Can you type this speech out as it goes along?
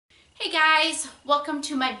Hey guys, welcome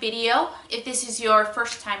to my video. If this is your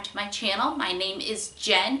first time to my channel, my name is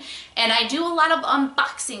Jen and I do a lot of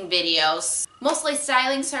unboxing videos. Mostly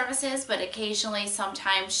styling services, but occasionally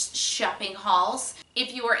sometimes shopping hauls.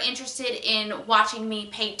 If you are interested in watching me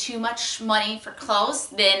pay too much money for clothes,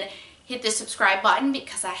 then hit the subscribe button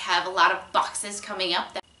because I have a lot of boxes coming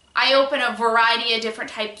up. I open a variety of different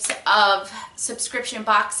types of subscription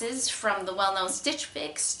boxes, from the well-known Stitch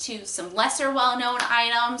Fix to some lesser well-known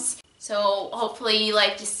items. So hopefully you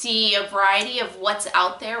like to see a variety of what's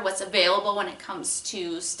out there, what's available when it comes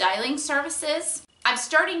to styling services. I'm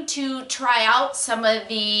starting to try out some of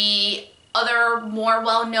the other more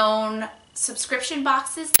well-known subscription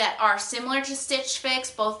boxes that are similar to Stitch Fix,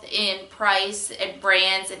 both in price and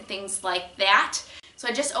brands and things like that. So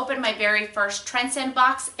I just opened my very first Trendset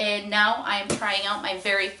box and now I am trying out my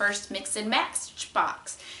very first Mix and Match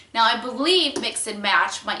box. Now I believe Mix and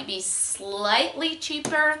Match might be slightly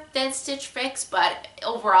cheaper than Stitch Fix, but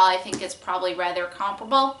overall I think it's probably rather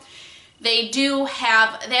comparable. They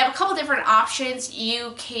have a couple different options.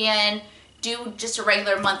 You can do just a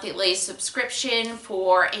regular monthly subscription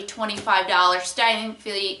for a $25 styling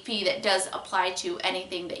fee that does apply to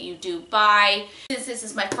anything that you do buy. Since this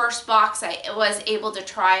is my first box, I was able to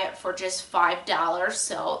try it for just $5,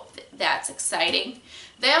 so that's exciting.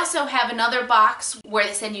 They also have another box where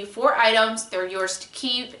they send you 4 items, they're yours to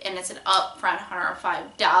keep, and it's an upfront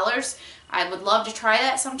 $105. I would love to try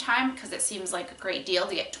that sometime because it seems like a great deal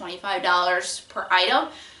to get $25 per item,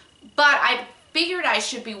 but I figured I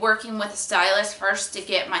should be working with a stylist first to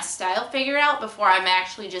get my style figured out before I'm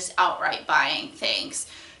actually just outright buying things.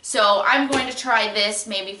 So I'm going to try this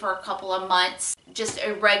maybe for a couple of months, just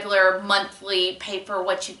a regular monthly pay for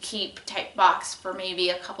what you keep type box for maybe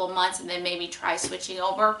a couple of months, and then maybe try switching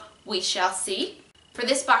over. We shall see. For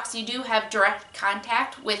this box you do have direct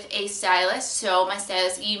contact with a stylist, so my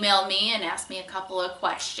stylist emailed me and asked me a couple of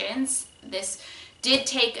questions. This did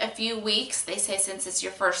take a few weeks. They say since it's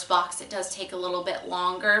your first box it does take a little bit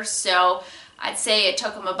longer, so I'd say it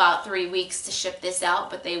took them about 3 weeks to ship this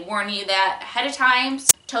out, but they warn you that ahead of time,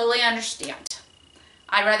 so totally understand.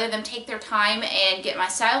 I'd rather them take their time and get my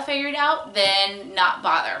style figured out than not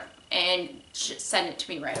bother and send it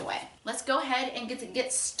to me right away. Let's go ahead and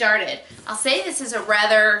get started. I'll say this is a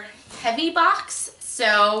rather heavy box,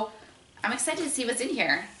 so I'm excited to see what's in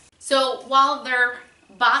here. So while their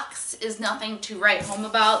box is nothing to write home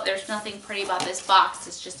about, there's nothing pretty about this box,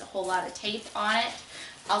 it's just a whole lot of tape on it.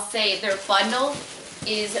 I'll say their bundle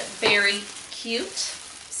is very cute,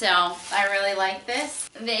 so I really like this.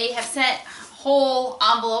 They have sent a whole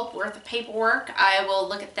envelope worth of paperwork. I will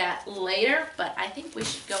look at that later, but I think we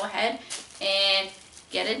should go ahead and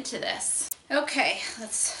get into this. Okay,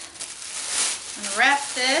 let's unwrap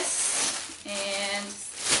this and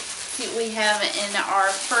see what we have in our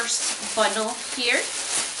first bundle here.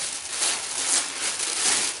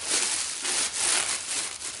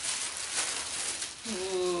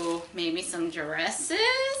 Ooh, maybe some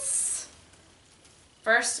dresses.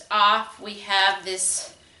 First off, we have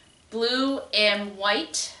this blue and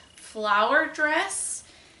white flower dress,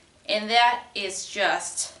 and that is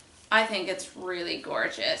just, I think it's really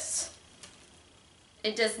gorgeous.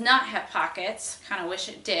 It does not have pockets, kind of wish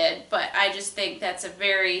it did, but I just think that's a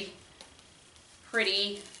very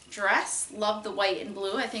pretty dress. Love the white and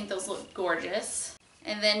blue, I think those look gorgeous.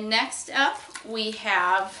 And then next up we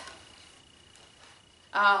have,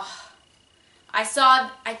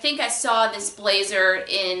 I think I saw this blazer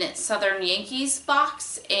in Southern Yankees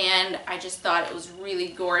box and I just thought it was really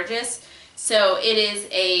gorgeous. So it is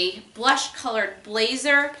a blush colored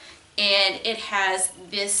blazer and it has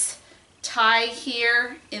this tie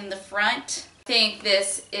here in the front. I think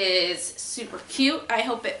this is super cute. I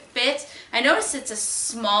hope it fits. I noticed it's a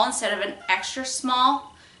small instead of an extra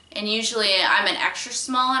small, and usually I'm an extra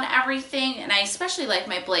small on everything, and I especially like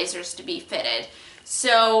my blazers to be fitted.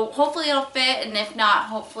 So hopefully it'll fit, and if not,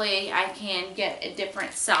 hopefully I can get a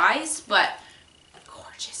different size, but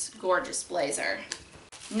gorgeous, gorgeous blazer.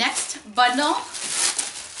 Next bundle.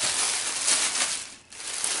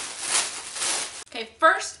 Okay,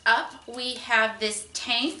 first up we have this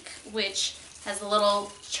tank, which has a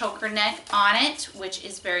little choker neck on it, which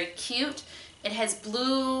is very cute. It has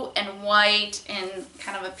blue and white and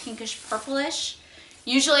kind of a pinkish purplish.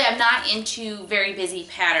 Usually I'm not into very busy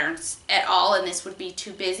patterns at all, and this would be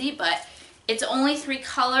too busy, but it's only 3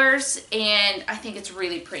 colors and I think it's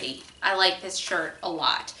really pretty. I like this shirt a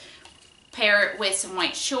lot. Pair it with some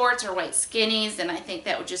white shorts or white skinnies and I think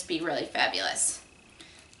that would just be really fabulous.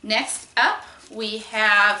 Next up we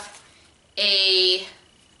have a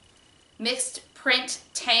mixed print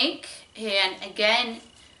tank, and again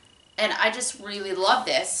And I just really love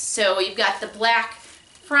this. So you've got the black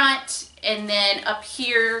front, and then up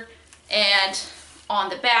here and on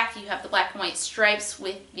the back you have the black and white stripes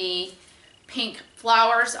with the pink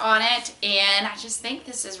flowers on it, and I just think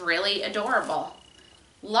this is really adorable.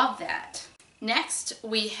 Love that. Next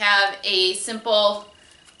we have a simple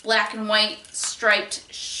black and white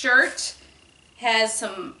striped shirt. It's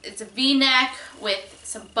a V-neck with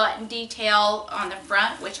some button detail on the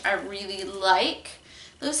front, which I really like.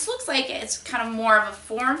 This looks like it's kind of more of a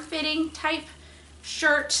form-fitting type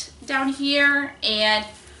shirt down here, and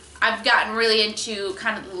I've gotten really into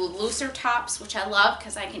kind of the looser tops, which I love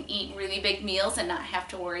because I can eat really big meals and not have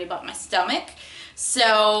to worry about my stomach.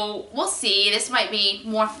 So we'll see. This might be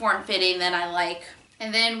more form-fitting than I like.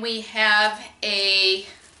 And then we have a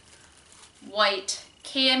white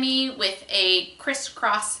cami with a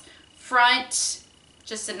crisscross front,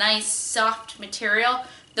 just a nice soft material.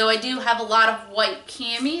 Though I do have a lot of white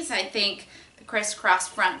camis, I think the crisscross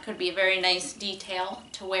front could be a very nice detail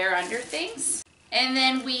to wear under things. And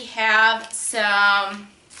then we have some,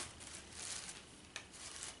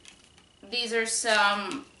 these are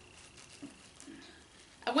some,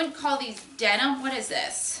 I wouldn't call these denim. What is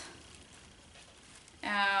this?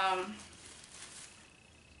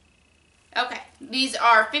 Okay, these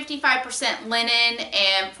are 55% linen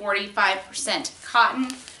and 45% cotton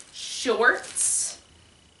shorts.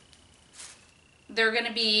 They're going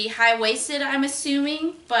to be high-waisted, I'm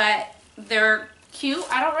assuming, but they're cute.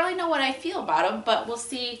 I don't really know what I feel about them, but we'll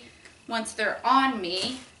see once they're on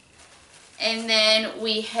me. And then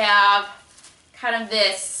we have kind of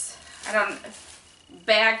this,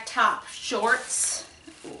 bag top shorts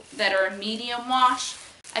that are a medium wash.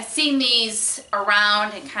 I've seen these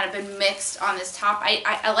around and kind of been mixed on this top.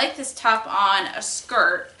 I like this top on a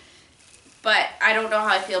skirt, but I don't know how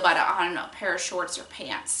I feel about it on a pair of shorts or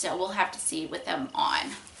pants, so we'll have to see with them on.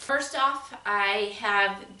 First off, I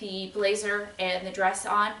have the blazer and the dress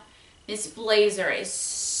on. This blazer is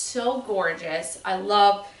so gorgeous. I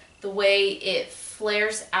love the way it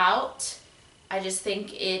flares out. I just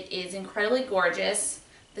think it is incredibly gorgeous.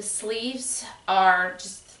 The sleeves are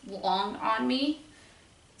just long on me,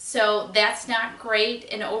 so that's not great,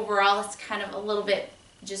 and overall it's kind of a little bit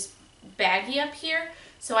just baggy up here.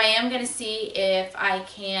 So I am going to see if I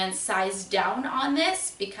can size down on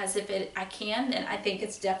this, because if I can, then I think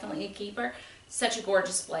it's definitely a keeper. Such a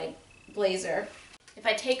gorgeous blazer. If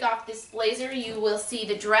I take off this blazer, you will see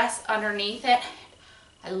the dress underneath it.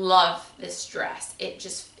 I love this dress. It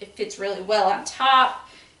fits really well on top.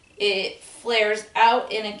 It flares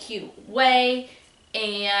out in a cute way,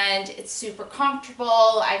 and it's super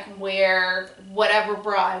comfortable. I can wear whatever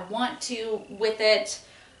bra I want to with it.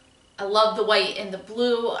 I love the white and the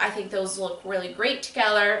blue. I think those look really great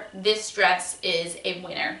together. This dress is a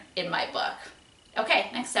winner in my book. Okay,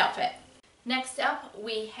 next outfit. Next up,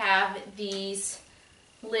 we have these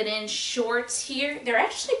linen shorts here. They're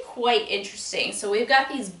actually quite interesting. So we've got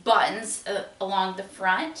these buttons along the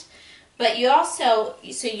front, but you also,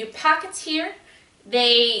 so your pockets here,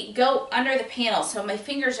 they go under the panel. So my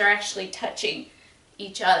fingers are actually touching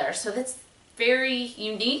each other. So that's very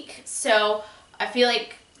unique. So I feel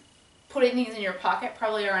like putting these in your pocket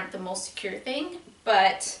probably aren't the most secure thing,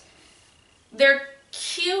 but they're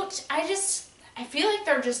cute. I feel like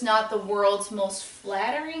they're just not the world's most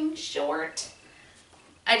flattering short.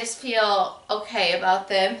 I just feel okay about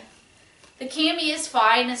them. The cami is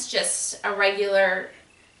fine. It's just a regular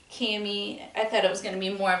cami. I thought it was going to be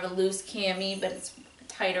more of a loose cami, but it's a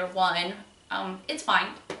tighter one. It's fine.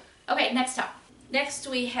 Okay, next up. Next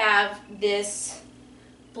we have this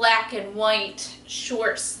black and white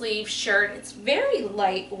short sleeve shirt. It's very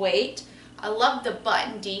lightweight. I love the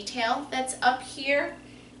button detail that's up here.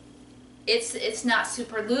 It's not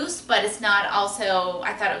super loose, but it's not also,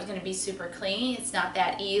 I thought it was going to be super clean. It's not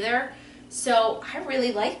that either. So I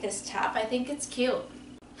really like this top. I think it's cute.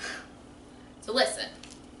 So listen,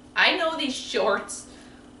 I know these shorts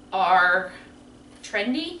are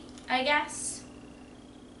trendy, I guess,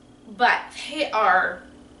 but they are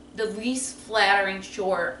the least flattering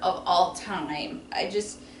short of all time.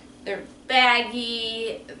 They're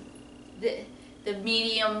baggy. The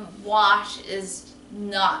medium wash is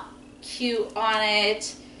not cute on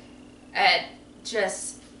it.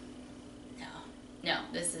 No,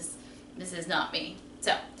 this is not me.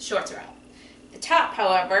 So the shorts are out. The top,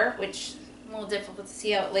 however, which is a little difficult to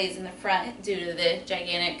see how it lays in the front due to the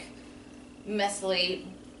gigantic, messily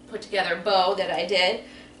put together bow that I did,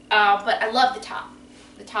 but I love the top.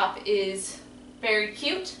 The top is very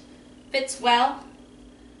cute, fits well.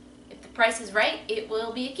 If the price is right, it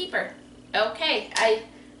will be a keeper. Okay, I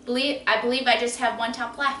believe I just have one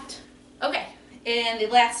top left. Okay, And the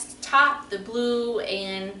last top, the blue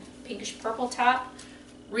and pinkish purple top,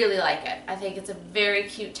 really like it. I think it's a very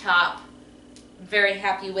cute top. Very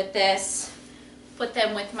happy with this. Put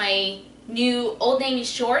them with my new Old Navy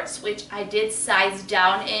shorts, which I did size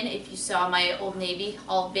down in. If you saw my Old Navy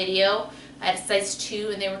haul video, I had a size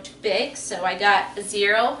 2 and they were too big, so I got a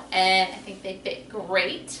 0 and I think they fit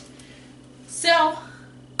great. So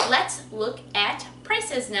let's look at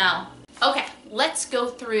prices now. Okay, let's go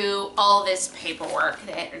through all this paperwork.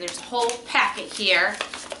 There's a whole packet here.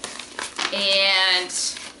 And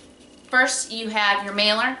first, you have your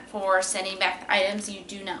mailer for sending back the items you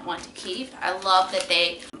do not want to keep. I love that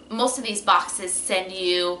most of these boxes send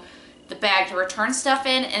you the bag to return stuff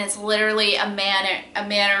in, and it's literally a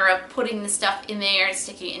manner of putting the stuff in there and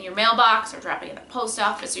sticking it in your mailbox or dropping it at the post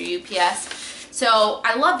office or UPS. So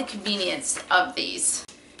I love the convenience of these.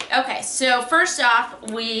 Okay, so first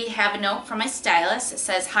off, we have a note from my stylist. It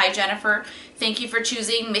says, "Hi Jennifer, thank you for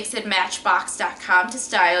choosing mixedmatchbox.com to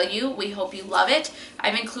style you. We hope you love it.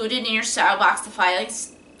 I've included in your style box the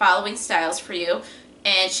following styles for you."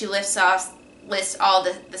 And she lists all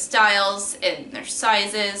the styles and their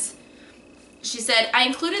sizes. She said, "I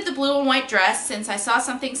included the blue and white dress since I saw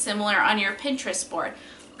something similar on your Pinterest board."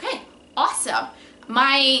 Okay, awesome.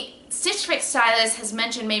 My Stitch Fix stylist has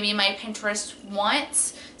mentioned maybe my Pinterest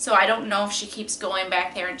once, so I don't know if she keeps going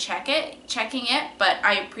back there and checking it, but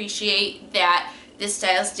I appreciate that this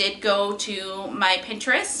stylist did go to my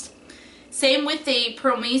Pinterest. Same with the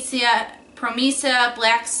Promisa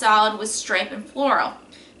black solid with stripe and floral.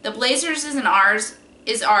 The blazers is ours,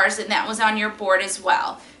 and that was on your board as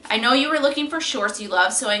well. I know you were looking for shorts you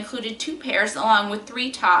love, so I included 2 pairs along with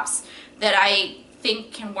 3 tops that I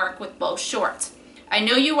think can work with both shorts. I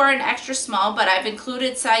know you are an extra small, but I've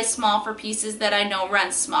included size small for pieces that I know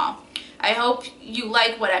run small. I hope you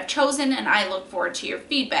like what I've chosen, and I look forward to your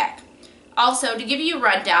feedback. Also, to give you a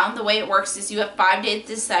rundown, the way it works is you have 5 days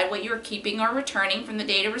to decide what you are keeping or returning from the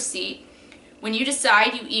date of receipt. When you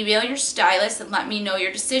decide, you email your stylist and let me know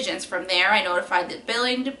your decisions. From there, I notify the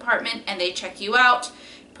billing department and they check you out.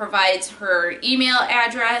 Provides her email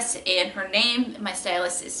address and her name. My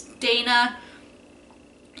stylist is Dana.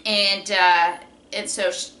 And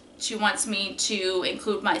so she wants me to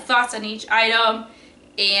include my thoughts on each item.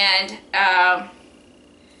 And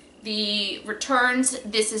the returns,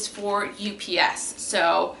 this is for UPS.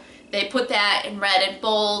 So they put that in red and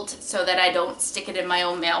bold so that I don't stick it in my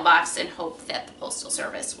own mailbox and hope that the Postal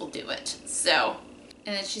Service will do it. So,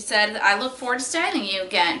 and then she said, "I look forward to styling you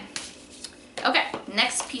again." Okay,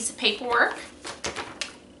 next piece of paperwork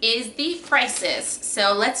is the prices.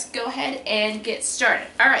 So let's go ahead and get started.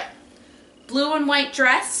 All right, blue and white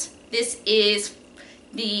dress. This is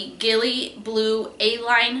the Gilly Blue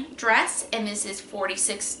A-line dress, and this is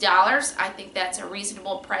 $46. I think that's a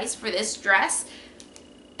reasonable price for this dress,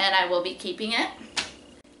 and I will be keeping it.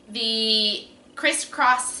 The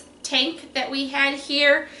crisscross tank that we had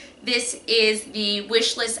here, this is the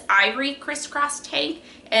Wishlist Ivory crisscross tank,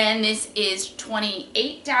 and this is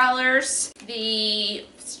 $28. The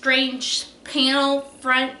strange panel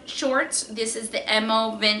front shorts, this is the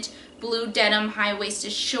MO Vint Blue Denim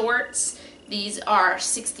High-Waisted Shorts. These are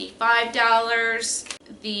 $65.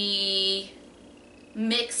 The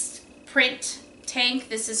mixed print tank,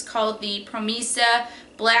 this is called the Promisa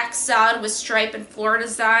Black Solid with Stripe and Floor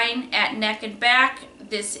Design at neck and back.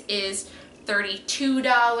 This is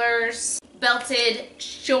 $32. Belted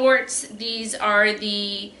shorts, these are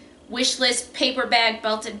the Wishlist Paper Bag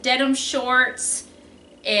Belted Denim Shorts,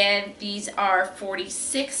 and these are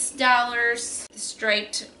 $46. The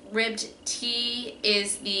striped ribbed tee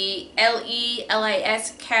is the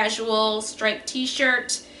LELIS Casual Striped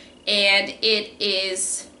T-shirt, and it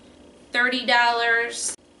is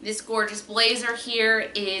 $30. This gorgeous blazer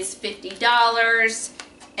here is $50.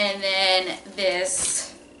 And then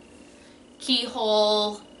this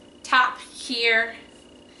keyhole top here,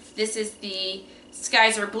 this is the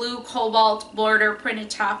Skies Are Blue Cobalt Border printed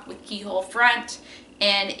top with keyhole front,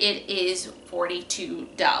 and it is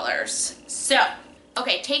 $42. So,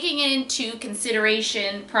 okay, taking into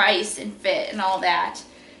consideration price and fit and all that,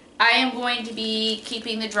 I am going to be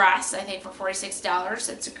keeping the dress, I think, for $46.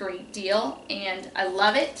 It's a great deal, and I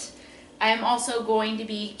love it. I am also going to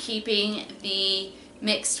be keeping the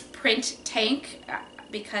mixed print tank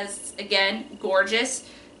because, again, gorgeous,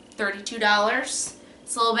 $32.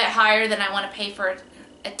 It's a little bit higher than I want to pay for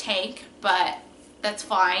a tank, but that's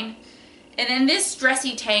fine. And then this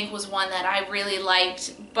dressy tank was one that I really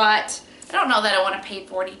liked, but I don't know that I want to pay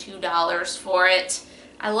 $42 for it.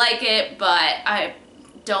 I like it, but I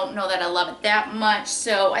don't know that I love it that much,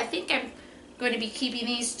 so I think I'm going to be keeping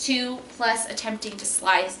these two, plus attempting to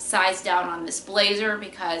size down on this blazer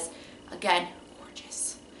because, again,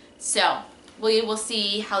 gorgeous. So we will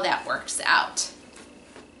see how that works out.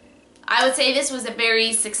 I would say this was a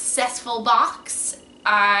very successful box.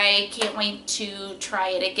 I can't wait to try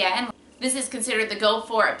it again. This is considered the go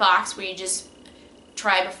for it box where you just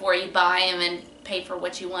try before you buy them and pay for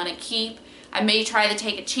what you want to keep. I may try to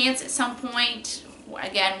take a chance at some point,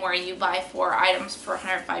 again, where you buy 4 items for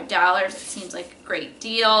 $105. It seems like a great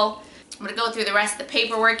deal. I'm going to go through the rest of the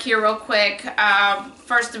paperwork here real quick.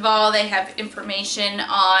 First of all, they have information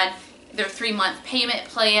on their 3-month payment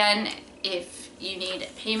plan if you need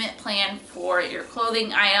a payment plan for your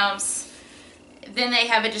clothing items. Then they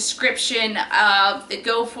have a description of the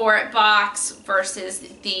go for it box versus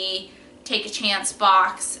the take a chance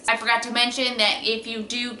box. I forgot to mention that if you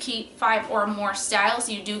do keep 5 or more styles,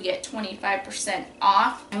 you do get 25%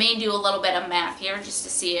 off. I may do a little bit of math here just to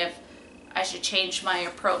see if I should change my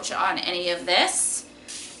approach on any of this.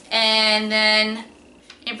 And then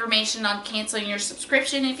information on canceling your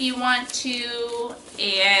subscription if you want to,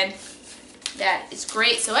 and that is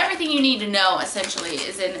great. So everything you need to know essentially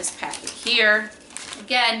is in this packet here.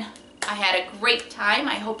 Again, I had a great time.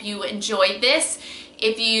 I hope you enjoyed this.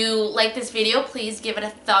 If you like this video, please give it a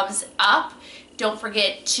thumbs up. Don't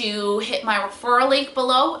forget to hit my referral link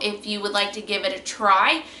below if you would like to give it a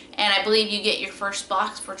try. And I believe you get your first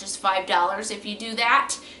box for just $5 if you do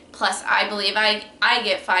that. Plus, I believe I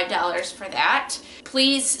get $5 for that.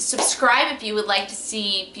 Please subscribe if you would like to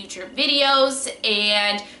see future videos,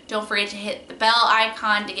 and don't forget to hit the bell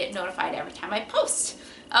icon to get notified every time I post.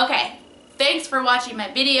 Okay, thanks for watching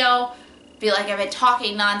my video. I feel like I've been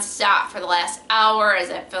talking non-stop for the last hour as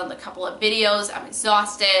I've filmed a couple of videos. I'm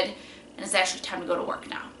exhausted, and it's actually time to go to work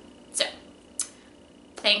now. So,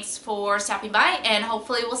 thanks for stopping by, and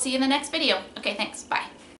hopefully we'll see you in the next video. Okay, thanks. Bye.